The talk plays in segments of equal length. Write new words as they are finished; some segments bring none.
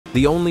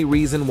The only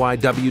reason why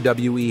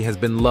WWE has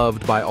been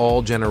loved by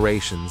all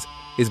generations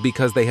is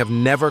because they have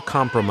never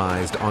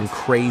compromised on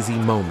crazy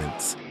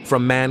moments.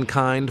 From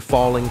Mankind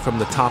falling from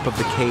the top of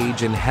the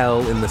cage in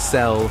Hell in the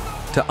Cell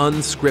to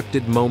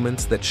unscripted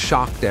moments that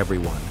shocked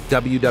everyone,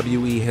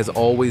 WWE has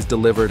always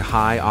delivered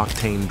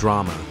high-octane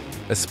drama,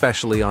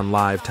 especially on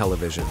live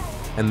television,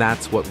 and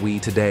that's what we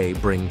today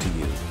bring to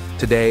you.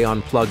 Today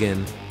on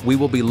Plug-In, we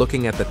will be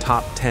looking at the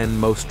top 10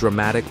 most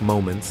dramatic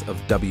moments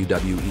of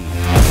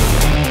WWE.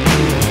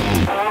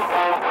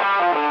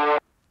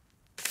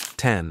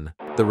 10.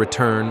 The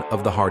return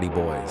of the Hardy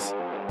Boyz.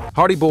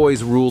 Hardy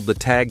Boyz ruled the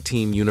tag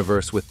team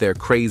universe with their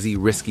crazy,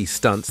 risky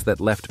stunts that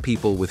left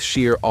people with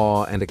sheer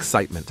awe and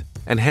excitement.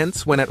 And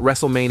hence, when at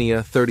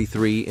WrestleMania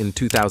 33 in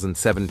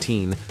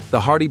 2017,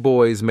 the Hardy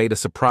Boyz made a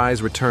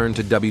surprise return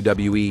to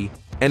WWE,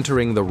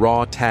 entering the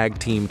Raw Tag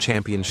Team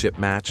Championship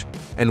match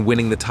and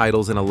winning the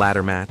titles in a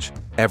ladder match,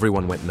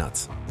 everyone went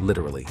nuts,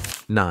 literally.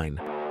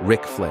 9.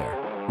 Ric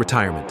Flair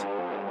Retirement.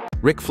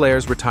 Ric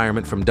Flair's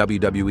retirement from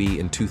WWE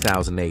in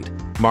 2008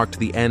 marked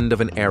the end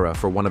of an era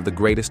for one of the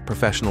greatest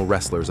professional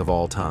wrestlers of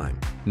all time.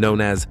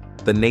 Known as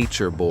the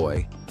Nature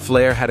Boy,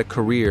 Flair had a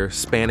career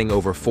spanning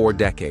over 4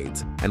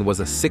 decades and was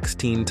a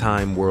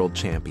 16-time world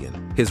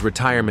champion. His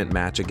retirement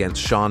match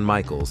against Shawn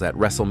Michaels at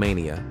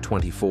WrestleMania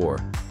 24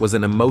 was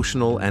an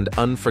emotional and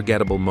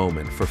unforgettable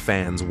moment for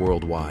fans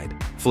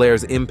worldwide.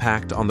 Flair's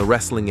impact on the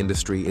wrestling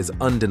industry is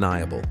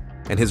undeniable,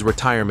 and his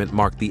retirement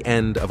marked the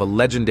end of a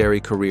legendary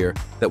career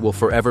that will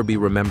forever be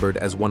remembered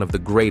as one of the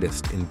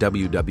greatest in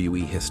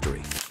WWE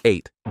history.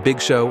 8.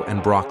 Big Show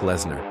and Brock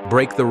Lesnar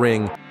break the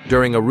ring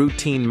during a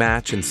routine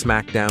match in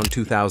SmackDown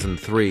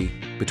 2003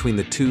 between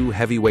the two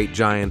heavyweight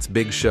giants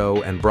Big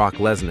Show and Brock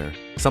Lesnar.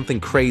 Something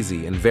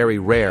crazy and very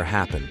rare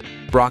happened.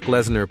 Brock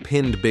Lesnar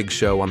pinned Big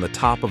Show on the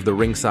top of the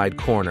ringside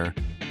corner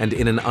and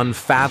in an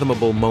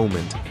unfathomable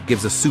moment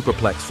gives a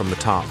superplex from the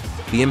top.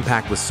 The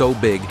impact was so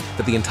big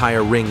that the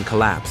entire ring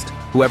collapsed.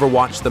 Whoever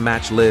watched the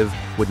match live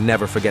would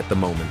never forget the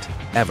moment,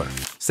 ever.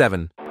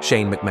 7.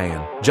 Shane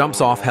McMahon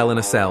jumps off Hell in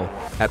a Cell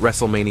at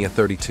WrestleMania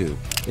 32.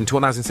 In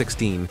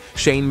 2016,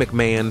 Shane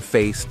McMahon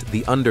faced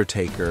The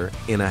Undertaker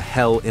in a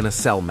Hell in a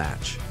Cell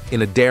match.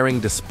 In a daring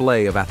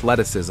display of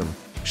athleticism,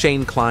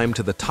 Shane climbed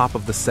to the top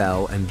of the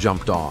cell and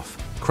jumped off,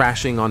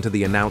 crashing onto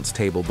the announce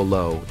table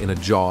below in a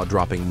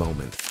jaw-dropping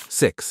moment.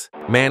 6.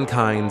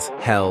 Mankind's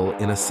Hell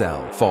in a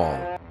Cell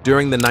fall.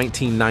 During the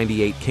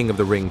 1998 King of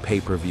the Ring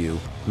pay-per-view,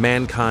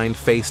 Mankind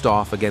faced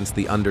off against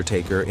The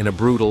Undertaker in a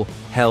brutal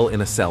Hell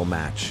in a Cell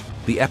match.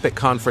 The epic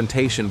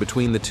confrontation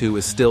between the two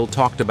is still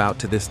talked about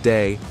to this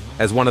day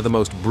as one of the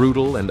most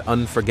brutal and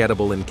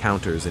unforgettable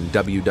encounters in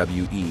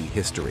WWE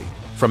history.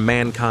 From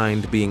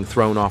Mankind being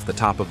thrown off the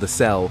top of the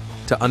cell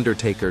to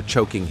Undertaker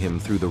choking him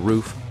through the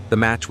roof, the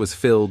match was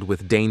filled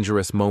with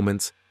dangerous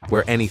moments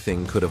where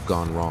anything could have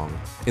gone wrong.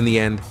 In the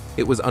end,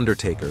 it was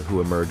Undertaker who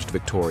emerged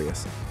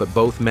victorious, but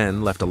both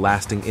men left a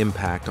lasting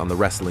impact on the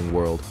wrestling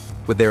world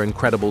with their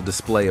incredible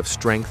display of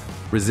strength,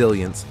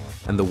 resilience,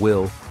 and the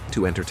will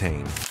to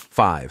entertain.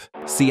 5.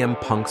 CM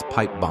Punk's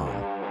Pipe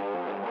Bomb.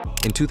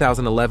 In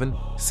 2011,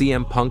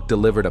 CM Punk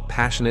delivered a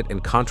passionate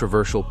and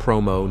controversial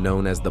promo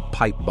known as the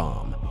Pipe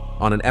Bomb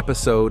on an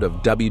episode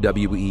of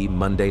WWE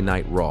Monday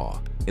Night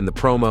Raw. In the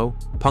promo,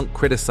 Punk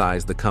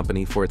criticized the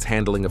company for its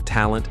handling of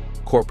talent,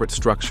 corporate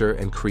structure,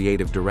 and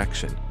creative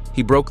direction.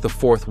 He broke the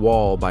fourth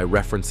wall by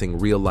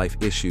referencing real-life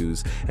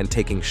issues and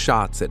taking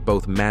shots at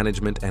both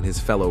management and his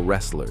fellow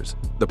wrestlers.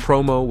 The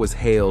promo was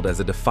hailed as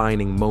a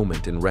defining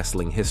moment in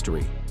wrestling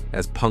history,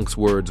 as Punk's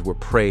words were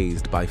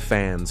praised by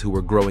fans who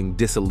were growing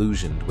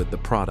disillusioned with the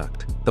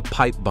product. The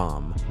Pipe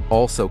Bomb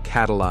also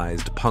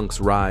catalyzed Punk's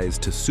rise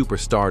to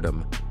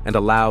superstardom and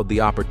allowed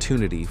the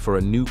opportunity for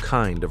a new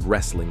kind of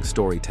wrestling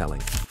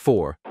storytelling.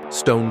 4.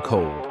 Stone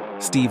Cold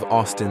Steve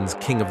Austin's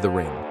King of the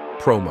Ring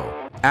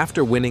promo.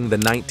 After winning the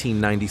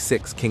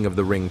 1996 King of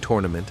the Ring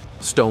tournament,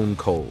 Stone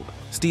Cold,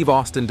 Steve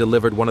Austin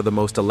delivered one of the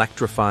most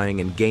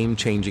electrifying and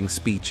game-changing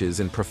speeches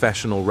in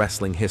professional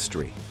wrestling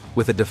history.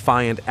 With a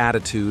defiant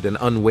attitude and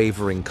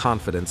unwavering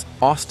confidence,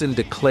 Austin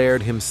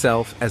declared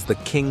himself as the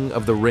King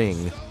of the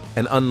Ring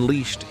and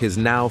unleashed his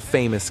now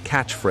famous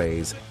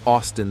catchphrase,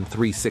 Austin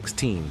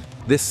 316.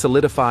 This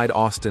solidified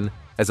Austin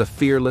as a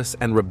fearless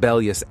and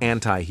rebellious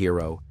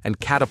anti-hero and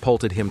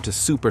catapulted him to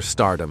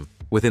superstardom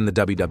within the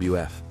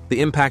WWF.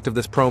 The impact of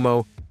this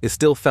promo is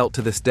still felt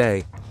to this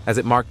day, as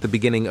it marked the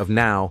beginning of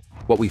now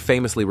what we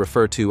famously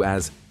refer to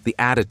as the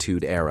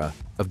Attitude Era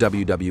of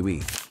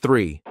WWE.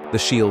 3. The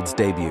Shield's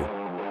debut.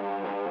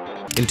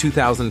 In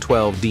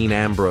 2012, Dean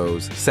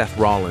Ambrose, Seth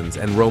Rollins,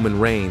 and Roman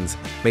Reigns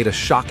made a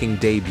shocking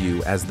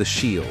debut as The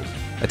Shield,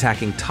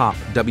 attacking top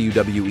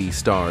WWE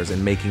stars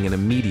and making an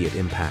immediate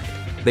impact.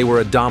 They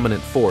were a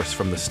dominant force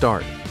from the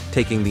start,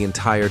 taking the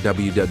entire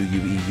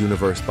WWE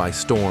universe by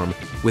storm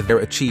with their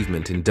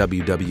achievement in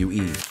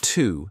WWE.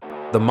 2.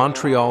 The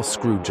Montreal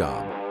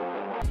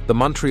Screwjob. The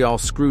Montreal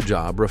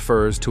Screwjob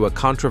refers to a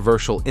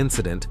controversial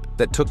incident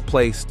that took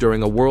place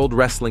during a World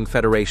Wrestling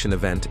Federation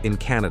event in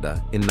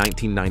Canada in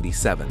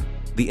 1997.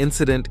 The The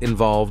incident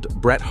involved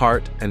Bret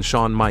Hart and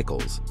Shawn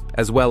Michaels,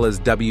 as well as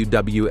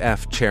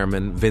WWF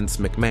chairman Vince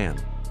McMahon.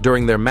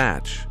 During their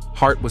match,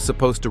 Hart was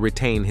supposed to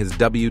retain his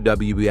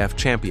WWF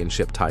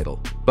Championship title,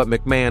 but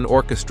McMahon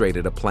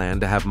orchestrated a plan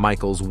to have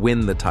Michaels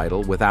win the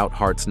title without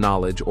Hart's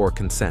knowledge or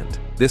consent.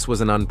 This was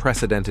an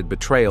unprecedented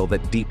betrayal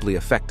that deeply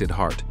affected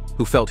Hart,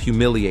 who felt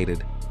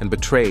humiliated and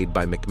betrayed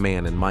by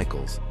McMahon and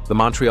Michaels. The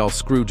Montreal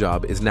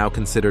Screwjob is now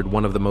considered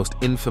one of the most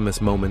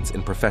infamous moments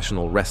in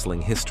professional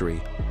wrestling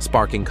history,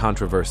 sparking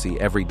controversy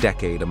every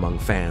decade among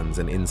fans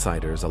and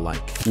insiders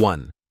alike.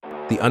 1.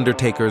 The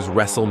Undertaker's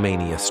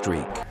WrestleMania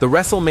streak. The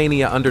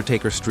WrestleMania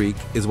Undertaker streak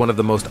is one of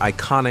the most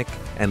iconic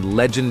and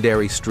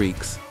legendary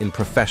streaks in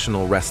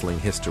professional wrestling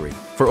history.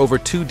 For over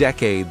 2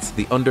 decades,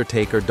 The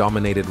Undertaker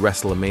dominated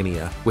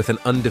WrestleMania with an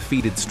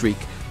undefeated streak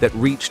that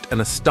reached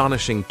an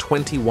astonishing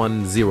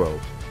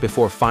 21-0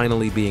 before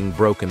finally being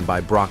broken by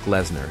Brock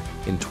Lesnar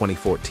in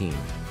 2014.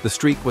 The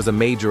streak was a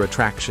major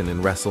attraction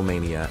in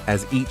WrestleMania,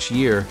 as each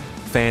year,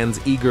 fans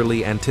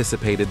eagerly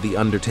anticipated The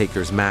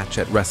Undertaker's match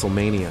at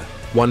WrestleMania,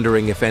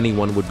 wondering if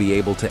anyone would be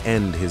able to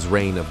end his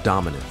reign of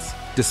dominance.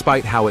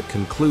 Despite how it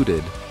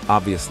concluded,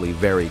 obviously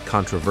very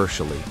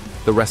controversially,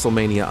 the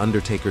WrestleMania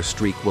Undertaker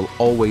streak will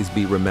always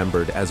be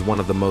remembered as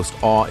one of the most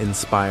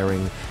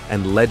awe-inspiring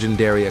and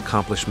legendary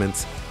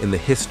accomplishments in the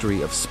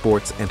history of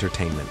sports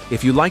entertainment.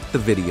 If you liked the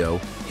video,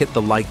 hit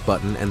the like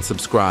button and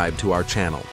subscribe to our channel.